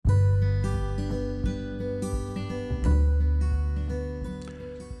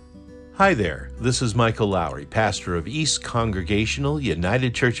Hi there, this is Michael Lowry, pastor of East Congregational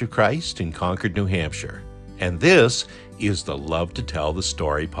United Church of Christ in Concord, New Hampshire, and this is the Love to Tell the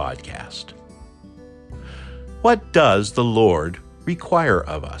Story podcast. What does the Lord require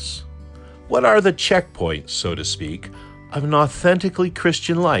of us? What are the checkpoints, so to speak, of an authentically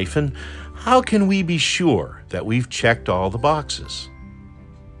Christian life, and how can we be sure that we've checked all the boxes?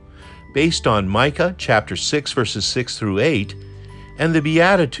 Based on Micah chapter 6, verses 6 through 8, and the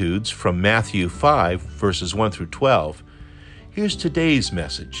Beatitudes from Matthew 5, verses 1 through 12, here's today's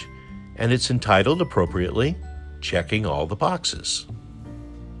message, and it's entitled appropriately, Checking All the Boxes.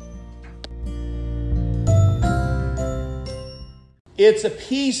 It's a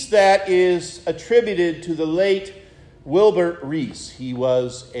piece that is attributed to the late Wilbur Reese. He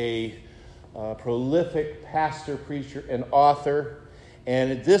was a prolific pastor, preacher, and author,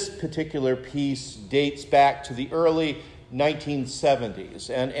 and this particular piece dates back to the early 1970s.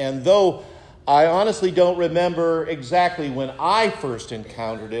 And though I honestly don't remember exactly when I first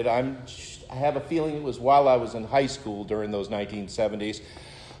encountered it, I have a feeling it was while I was in high school during those 1970s.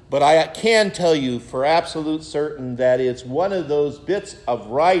 But I can tell you for absolute certain that it's one of those bits of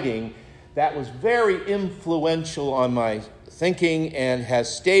writing that was very influential on my thinking and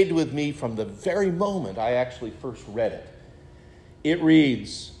has stayed with me from the very moment I actually first read it. It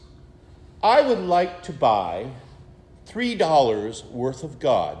reads, "I would like to buy $3 worth of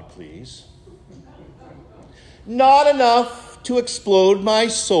God, please. Not enough to explode my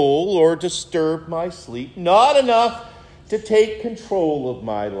soul or disturb my sleep. Not enough to take control of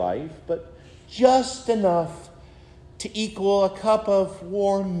my life, but just enough to equal a cup of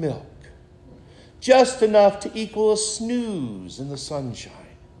warm milk. Just enough to equal a snooze in the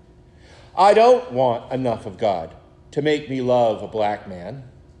sunshine. I don't want enough of God to make me love a black man,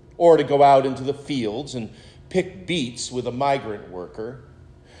 or to go out into the fields and pick beets with a migrant worker.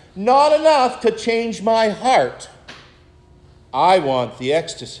 Not enough to change my heart. I want the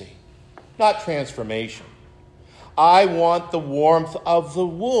ecstasy, not transformation. I want the warmth of the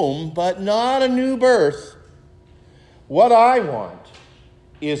womb, but not a new birth. What I want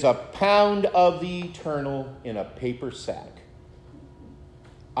is a pound of the eternal in a paper sack.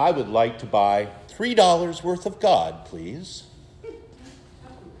 I would like to buy $3 worth of God, please."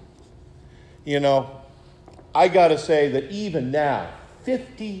 You know, I got to say that even now,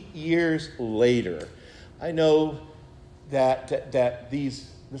 50 years later, I know that this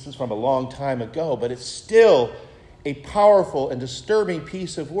is from a long time ago, but it's still a powerful and disturbing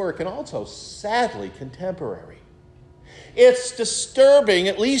piece of work, and also sadly contemporary. It's disturbing,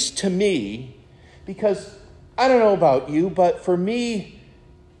 at least to me, because I don't know about you, but for me,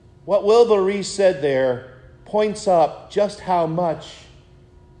 what Wilbur Reese said there points up just how much,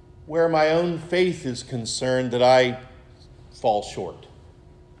 where my own faith is concerned, that I fall short.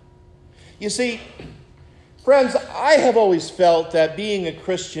 You see, friends, I have always felt that being a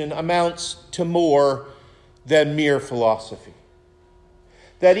Christian amounts to more than mere philosophy.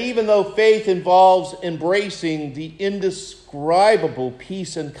 That even though faith involves embracing the indescribable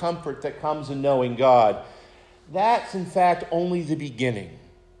peace and comfort that comes in knowing God, that's in fact only the beginning.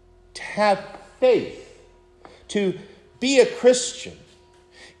 To have faith, to be a Christian,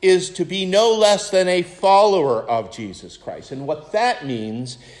 is to be no less than a follower of Jesus Christ. And what that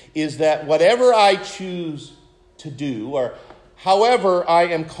means is that whatever I choose to do, or however I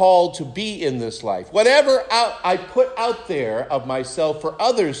am called to be in this life, whatever I put out there of myself for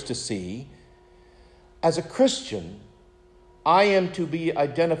others to see, as a Christian, I am to be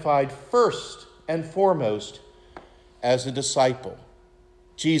identified first and foremost as a disciple,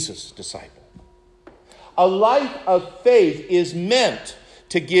 Jesus' disciple. A life of faith is meant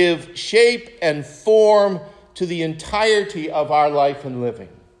to give shape and form to the entirety of our life and living.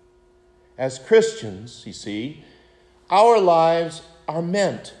 As Christians, you see, our lives are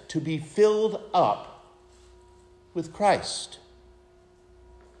meant to be filled up with Christ.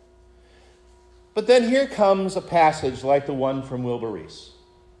 But then here comes a passage like the one from Wilbur Reese.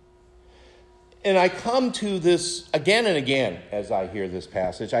 And I come to this again and again as I hear this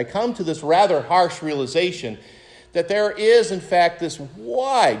passage. I come to this rather harsh realization that there is, in fact, this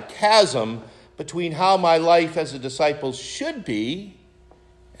wide chasm between how my life as a disciple should be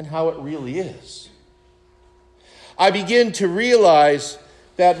and how it really is. I begin to realize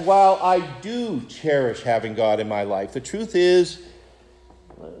that while I do cherish having God in my life, the truth is,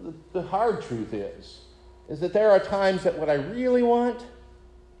 the hard truth is that there are times that what I really want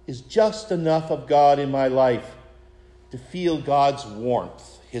is just enough of God in my life to feel God's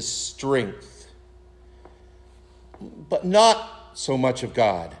warmth, His strength, but not so much of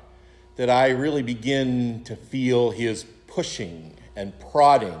God that I really begin to feel His pushing and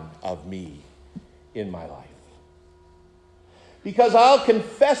prodding of me in my life. Because I'll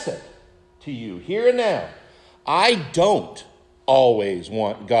confess it to you here and now, I don't always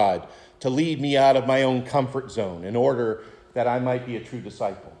want God to lead me out of my own comfort zone in order that I might be a true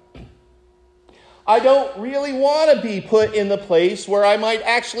disciple. I don't really want to be put in the place where I might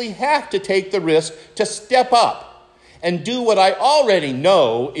actually have to take the risk to step up and do what I already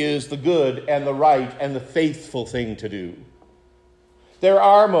know is the good and the right and the faithful thing to do. There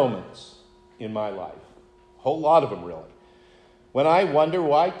are moments in my life, a whole lot of them really, when I wonder,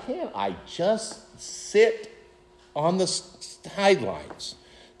 why can't I just sit on the sidelines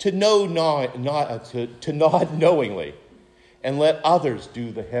to nod knowingly and let others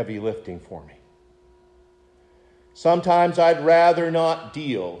do the heavy lifting for me? Sometimes I'd rather not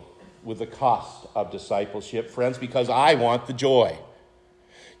deal with the cost of discipleship, friends, because I want the joy.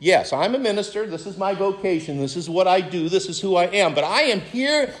 Yes, I'm a minister. This is my vocation. This is what I do. This is who I am. But I am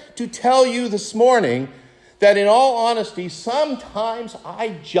here to tell you this morning that in all honesty, sometimes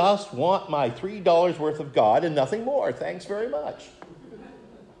I just want my $3 worth of God and nothing more. Thanks very much.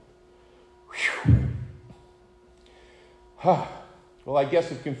 Well, I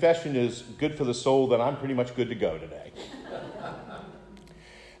guess if confession is good for the soul, then I'm pretty much good to go today.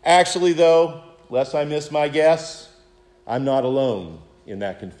 Actually, though, lest I miss my guess, I'm not alone in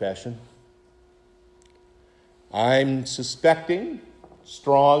that confession. I'm suspecting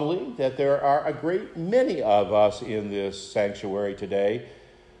strongly that there are a great many of us in this sanctuary today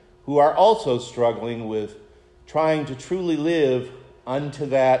who are also struggling with trying to truly live unto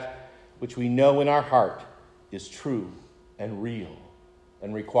that which we know in our heart is true and real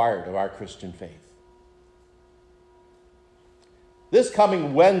and required of our Christian faith. This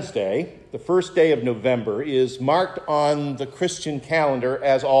coming Wednesday, the first day of November, is marked on the Christian calendar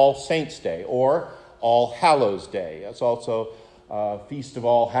as All Saints' Day or All Hallows' Day. It's also Feast of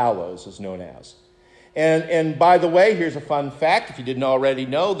All Hallows is known as. And by the way, here's a fun fact. If you didn't already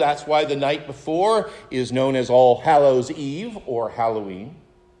know, that's why the night before is known as All Hallows' Eve or Halloween.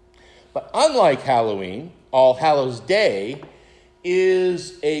 But unlike Halloween, All Hallows' Day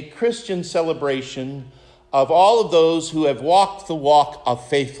is a Christian celebration of all of those who have walked the walk of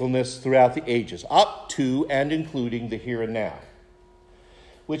faithfulness throughout the ages, up to and including the here and now,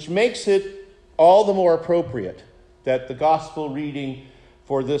 which makes it all the more appropriate that the gospel reading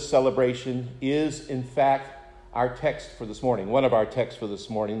for this celebration is, in fact, our text for this morning, one of our texts for this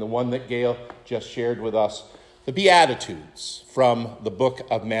morning, the one that Gail just shared with us, the Beatitudes from the book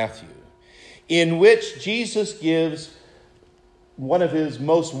of Matthew, in which Jesus gives one of his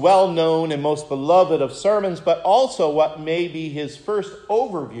most well-known and most beloved of sermons, but also what may be his first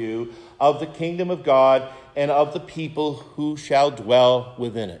overview of the kingdom of God and of the people who shall dwell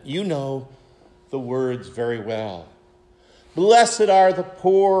within it. You know the words very well. Blessed are the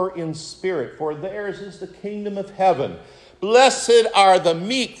poor in spirit, for theirs is the kingdom of heaven. Blessed are the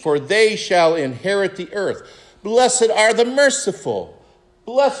meek, for they shall inherit the earth. Blessed are the merciful.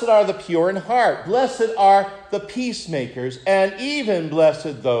 Blessed are the pure in heart. Blessed are the peacemakers. And even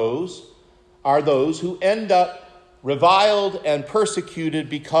blessed are those who end up reviled and persecuted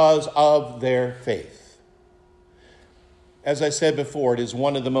because of their faith. As I said before, it is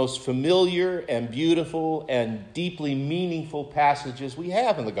one of the most familiar and beautiful and deeply meaningful passages we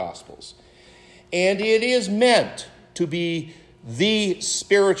have in the Gospels. And it is meant to be the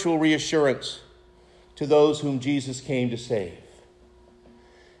spiritual reassurance to those whom Jesus came to save.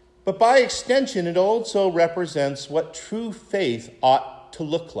 But by extension, it also represents what true faith ought to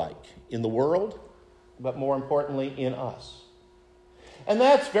look like in the world, but more importantly, in us. And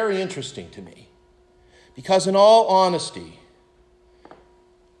that's very interesting to me, because in all honesty,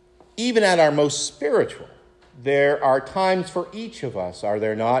 even at our most spiritual, there are times for each of us, are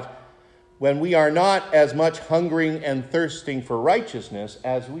there not, when we are not as much hungering and thirsting for righteousness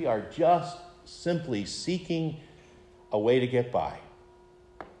as we are just simply seeking a way to get by.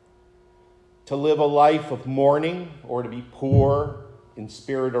 To live a life of mourning or to be poor in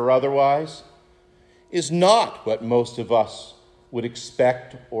spirit or otherwise is not what most of us would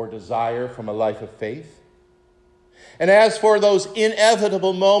expect or desire from a life of faith. And as for those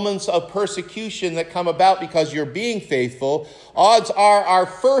inevitable moments of persecution that come about because you're being faithful, odds are our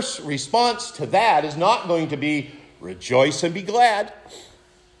first response to that is not going to be rejoice and be glad.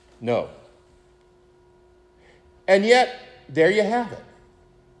 No. And yet, there you have it.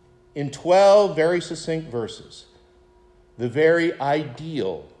 In 12 very succinct verses, the very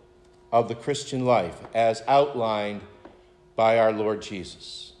ideal of the Christian life as outlined by our Lord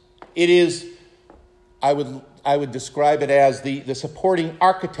Jesus. It is, I would describe it as the supporting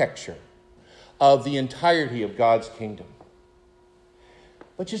architecture of the entirety of God's kingdom.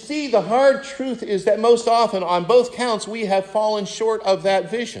 But you see, the hard truth is that most often, on both counts, we have fallen short of that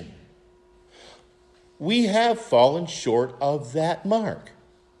vision. We have fallen short of that mark.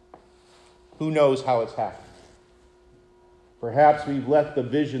 Who knows how it's happened? Perhaps we've let the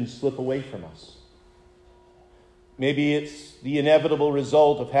vision slip away from us. Maybe it's the inevitable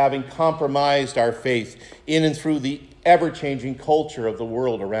result of having compromised our faith in and through the ever-changing culture of the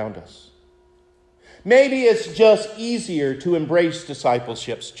world around us. Maybe it's just easier to embrace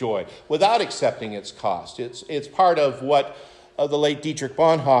discipleship's joy without accepting its cost. It's part of what the late Dietrich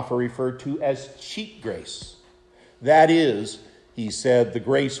Bonhoeffer referred to as cheap grace. That is, he said, the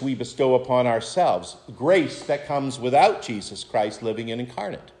grace we bestow upon ourselves, grace that comes without Jesus Christ living and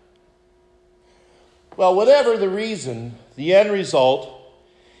incarnate. Well, whatever the reason, the end result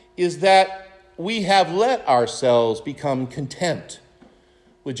is that we have let ourselves become content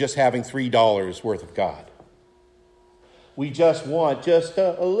with just having $3 worth of God. We just want just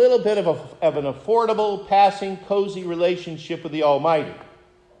a little bit of an affordable, passing, cozy relationship with the Almighty,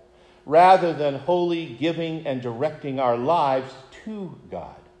 rather than wholly giving and directing our lives to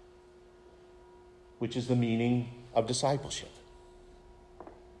God, which is the meaning of discipleship.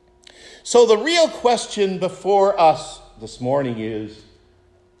 So the real question before us this morning is,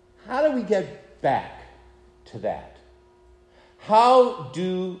 how do we get back to that? How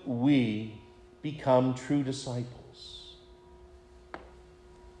do we become true disciples?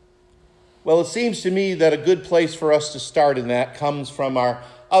 Well, it seems to me that a good place for us to start in that comes from our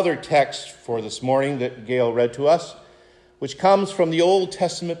other text for this morning that Gail read to us, which comes from the Old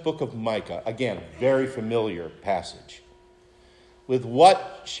Testament book of Micah. Again, very familiar passage. With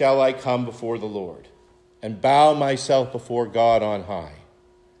what shall I come before the Lord and bow myself before God on high?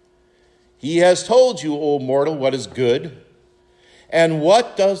 He has told you, O mortal, what is good. And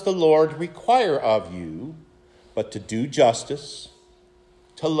what does the Lord require of you but to do justice,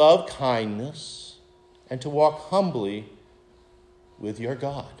 to love kindness, and to walk humbly with your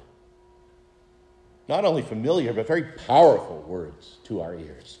God? Not only familiar, but very powerful words to our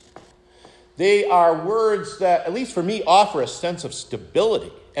ears. They are words that, at least for me, offer a sense of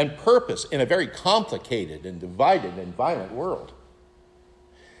stability and purpose in a very complicated and divided and violent world.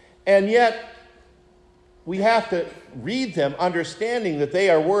 And yet, we have to read them understanding that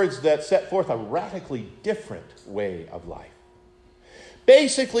they are words that set forth a radically different way of life.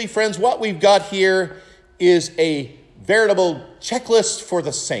 Basically, friends, what we've got here is a veritable checklist for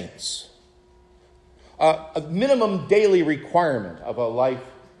the saints. A minimum daily requirement of a life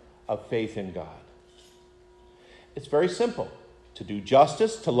of faith in God. It's very simple. To do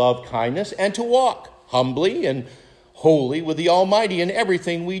justice, to love kindness, and to walk humbly and wholly with the Almighty in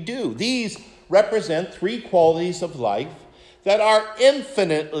everything we do. These represent three qualities of life that are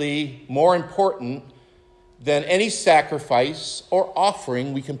infinitely more important than any sacrifice or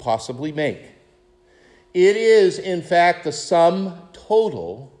offering we can possibly make. It is, in fact, the sum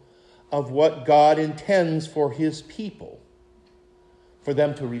total of what God intends for his people, for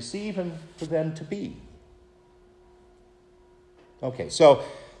them to receive and for them to be. Okay, so,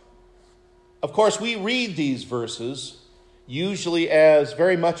 of course, we read these verses usually as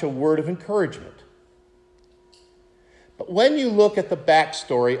very much a word of encouragement. But when you look at the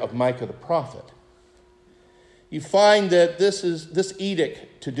backstory of Micah the prophet, you find that this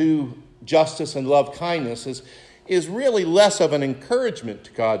edict to do justice and love kindness is really less of an encouragement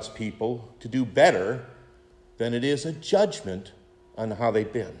to God's people to do better than it is a judgment on how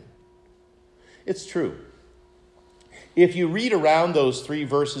they've been. It's true. If you read around those 3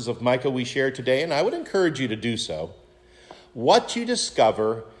 verses of Micah we shared today, and I would encourage you to do so, what you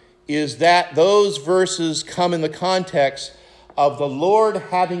discover is that those verses come in the context of the Lord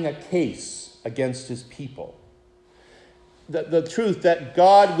having a case against his people. The truth that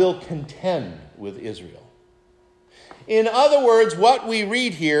God will contend with Israel. In other words, what we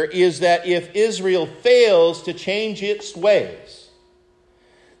read here is that if Israel fails to change its ways,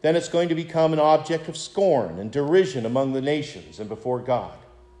 then it's going to become an object of scorn and derision among the nations and before God.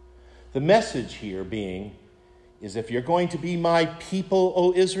 The message here being is, if you're going to be my people,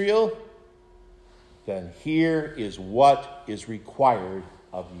 O Israel, then here is what is required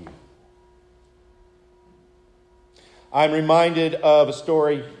of you. I'm reminded of a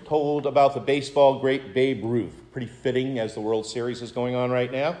story told about the baseball great Babe Ruth. Pretty fitting as the World Series is going on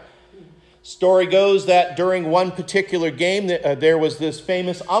right now. Story goes that during one particular game, there was this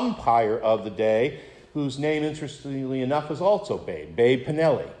famous umpire of the day, whose name, interestingly enough, was also Babe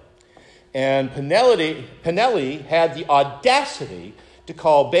Pinelli. And Pinelli had the audacity to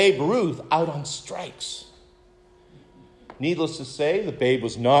call Babe Ruth out on strikes. Needless to say, the Babe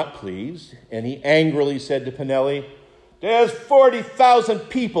was not pleased, and he angrily said to Pinelli, There's 40,000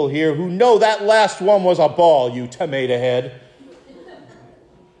 people here who know that last one was a ball, you tomato head.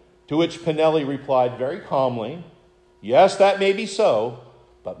 To which Pinelli replied very calmly, yes, that may be so,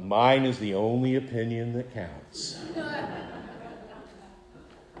 but mine is the only opinion that counts.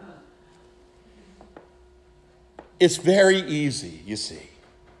 It's very easy, you see,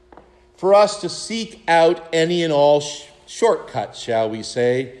 for us to seek out any and all shortcuts, shall we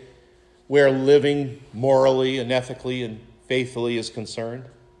say, where living morally and ethically and faithfully is concerned.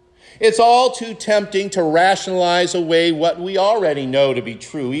 It's all too tempting to rationalize away what we already know to be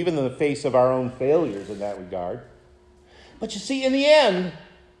true, even in the face of our own failures in that regard. But you see, in the end,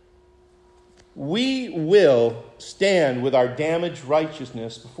 we will stand with our damaged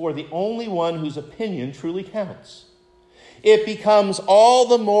righteousness before the only one whose opinion truly counts. It becomes all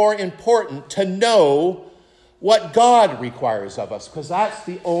the more important to know what God requires of us, because that's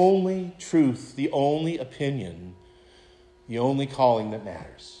the only truth, the only opinion, the only calling that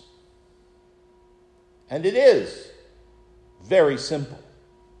matters. And it is very simple.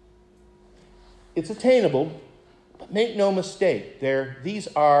 It's attainable, but make no mistake, these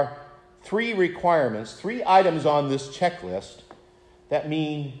are 3 requirements, 3 items on this checklist that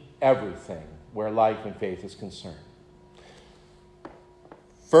mean everything where life and faith is concerned.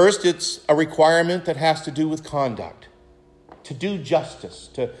 First, it's a requirement that has to do with conduct, to do justice,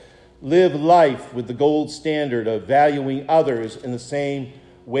 to live life with the gold standard of valuing others in the same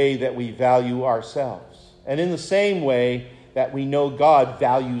way that we value ourselves, and in the same way that we know God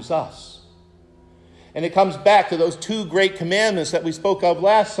values us. And it comes back to those 2 great commandments that we spoke of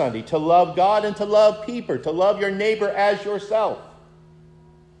last Sunday, to love God and to love people, to love your neighbor as yourself.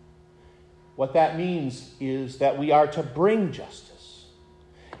 What that means is that we are to bring justice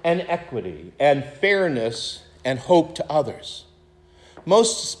and equity and fairness and hope to others,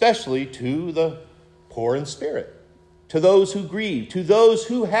 most especially to the poor in spirit, to those who grieve, to those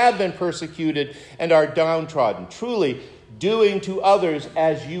who have been persecuted and are downtrodden, truly doing to others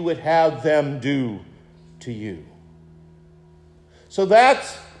as you would have them do to you. So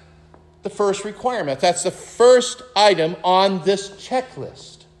that's the first requirement. That's the first item on this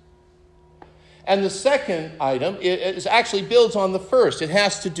checklist. And the second item actually builds on the first. It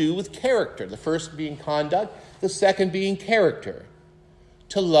has to do with character. The first being conduct, the second being character.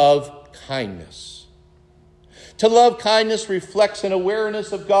 To love kindness. To love kindness reflects an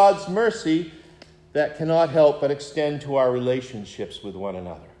awareness of God's mercy that cannot help but extend to our relationships with one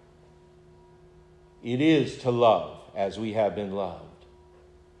another. It is to love as we have been loved.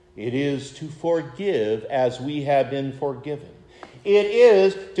 It is to forgive as we have been forgiven. It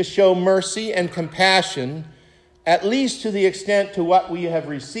is to show mercy and compassion, at least to the extent to what we have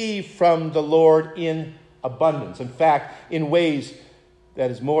received from the Lord in abundance. In fact, in ways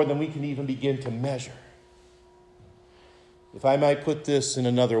that is more than we can even begin to measure. If I might put this in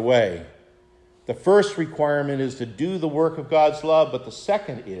another way, the first requirement is to do the work of God's love, but the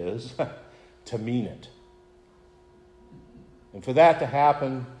second is to mean it. And for that to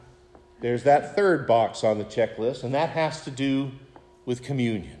happen, there's that third box on the checklist, and that has to do with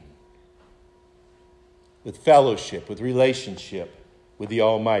communion, with fellowship, with relationship with the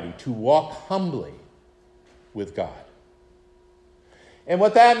Almighty, to walk humbly with God. And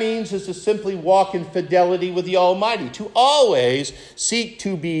what that means is to simply walk in fidelity with the Almighty, to always seek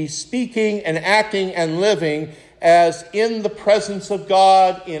to be speaking and acting and living as in the presence of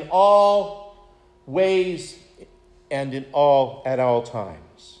God in all ways and at all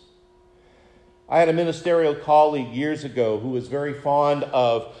times. I had a ministerial colleague years ago who was very fond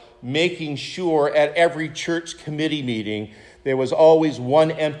of making sure at every church committee meeting there was always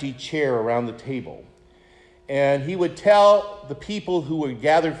one empty chair around the table. And he would tell the people who were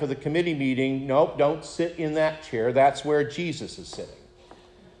gathered for the committee meeting, nope, don't sit in that chair. That's where Jesus is sitting.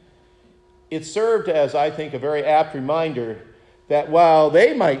 It served as, I think, a very apt reminder that while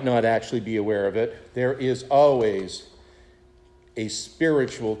they might not actually be aware of it, there is always a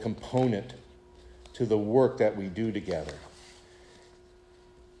spiritual component to the work that we do together.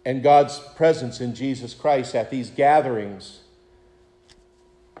 And God's presence in Jesus Christ at these gatherings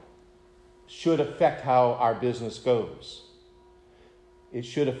should affect how our business goes. It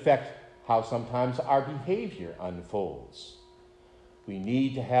should affect how sometimes our behavior unfolds. We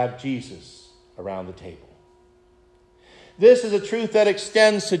need to have Jesus around the table. This is a truth that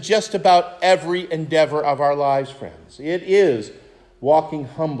extends to just about every endeavor of our lives, friends. It is walking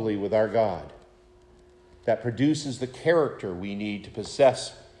humbly with our God that produces the character we need to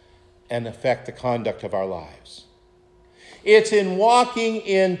possess and affect the conduct of our lives. It's in walking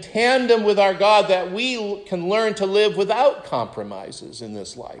in tandem with our God that we can learn to live without compromises in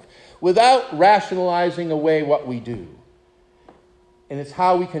this life, without rationalizing away what we do. and it's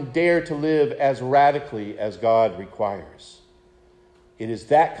how we can dare to live as radically as God requires. It is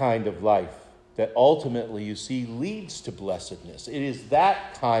that kind of life that ultimately, you see, leads to blessedness. It is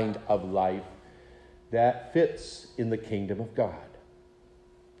that kind of life that fits in the kingdom of God.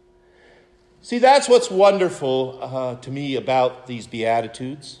 See, that's what's wonderful to me about these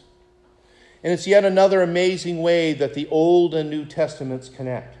Beatitudes. And it's yet another amazing way that the Old and New Testaments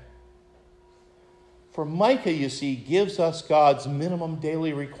connect. For Micah, you see, gives us God's minimum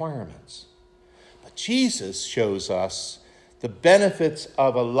daily requirements. But Jesus shows us the benefits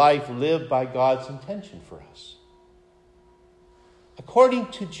of a life lived by God's intention for us. According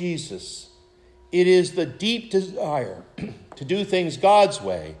to Jesus, it is the deep desire to do things God's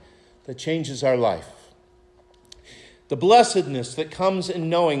way that changes our life. The blessedness that comes in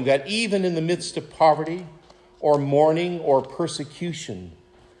knowing that even in the midst of poverty or mourning or persecution,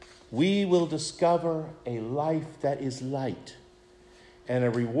 we will discover a life that is light and a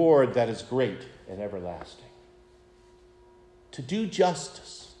reward that is great and everlasting. To do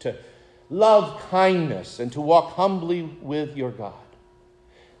justice, to love kindness, and to walk humbly with your God.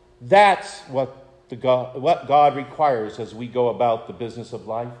 That's what God requires as we go about the business of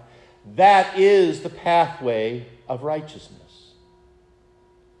life. That is the pathway of righteousness.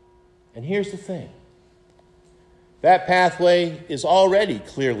 And here's the thing. That pathway is already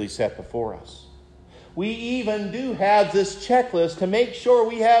clearly set before us. We even do have this checklist to make sure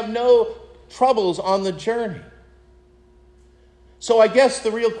we have no troubles on the journey. So I guess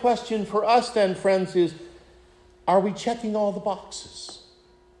the real question for us then, friends, is, are we checking all the boxes?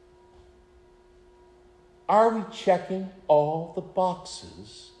 Are we checking all the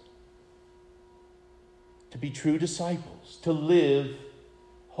boxes to be true disciples, to live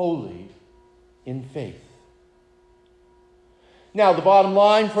holy in faith? Now, the bottom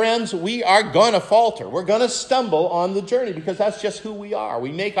line, friends, we are going to falter. We're going to stumble on the journey because that's just who we are.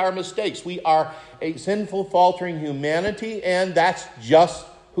 We make our mistakes. We are a sinful, faltering humanity, and that's just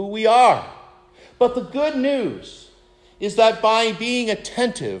who we are. But the good news is that by being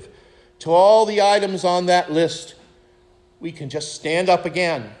attentive to all the items on that list, we can just stand up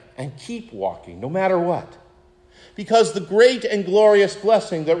again and keep walking, no matter what. Because the great and glorious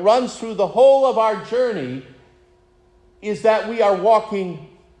blessing that runs through the whole of our journey is that we are walking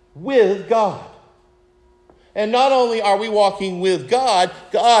with God. And not only are we walking with God,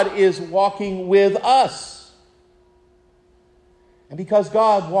 God is walking with us. And because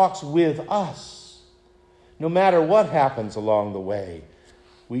God walks with us, no matter what happens along the way,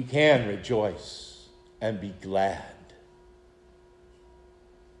 we can rejoice and be glad.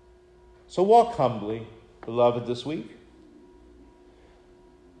 So walk humbly, beloved, this week.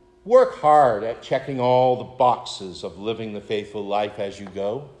 Work hard at checking all the boxes of living the faithful life as you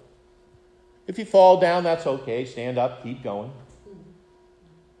go. If you fall down, that's okay. Stand up, keep going.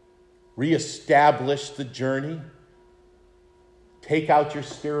 Reestablish the journey. Take out your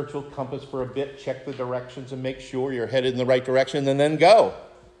spiritual compass for a bit, check the directions and make sure you're headed in the right direction, and then go.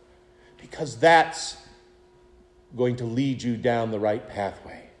 Because that's going to lead you down the right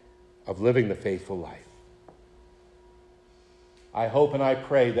pathway of living the faithful life. I hope and I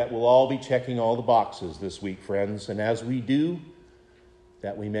pray that we'll all be checking all the boxes this week, friends, and as we do,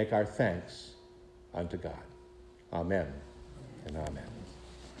 that we make our thanks unto God. Amen and amen.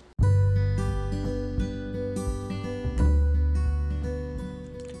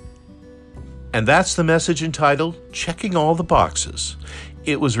 And that's the message entitled, Checking All the Boxes.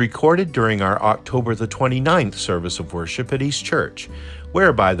 It was recorded during our October the 29th service of worship at East Church,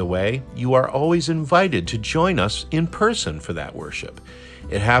 where, by the way, you are always invited to join us in person for that worship.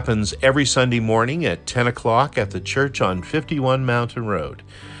 It happens every Sunday morning at 10 o'clock at the church on 51 Mountain Road.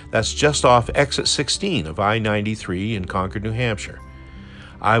 That's just off exit 16 of I-93 in Concord, New Hampshire.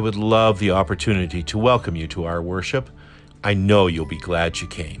 I would love the opportunity to welcome you to our worship. I know you'll be glad you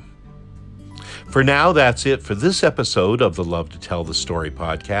came. For now, that's it for this episode of the Love to Tell the Story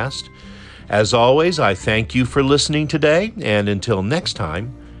podcast. As always, I thank you for listening today, and until next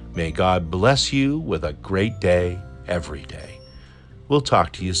time, may God bless you with a great day every day. We'll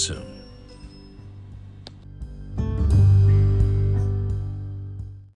talk to you soon.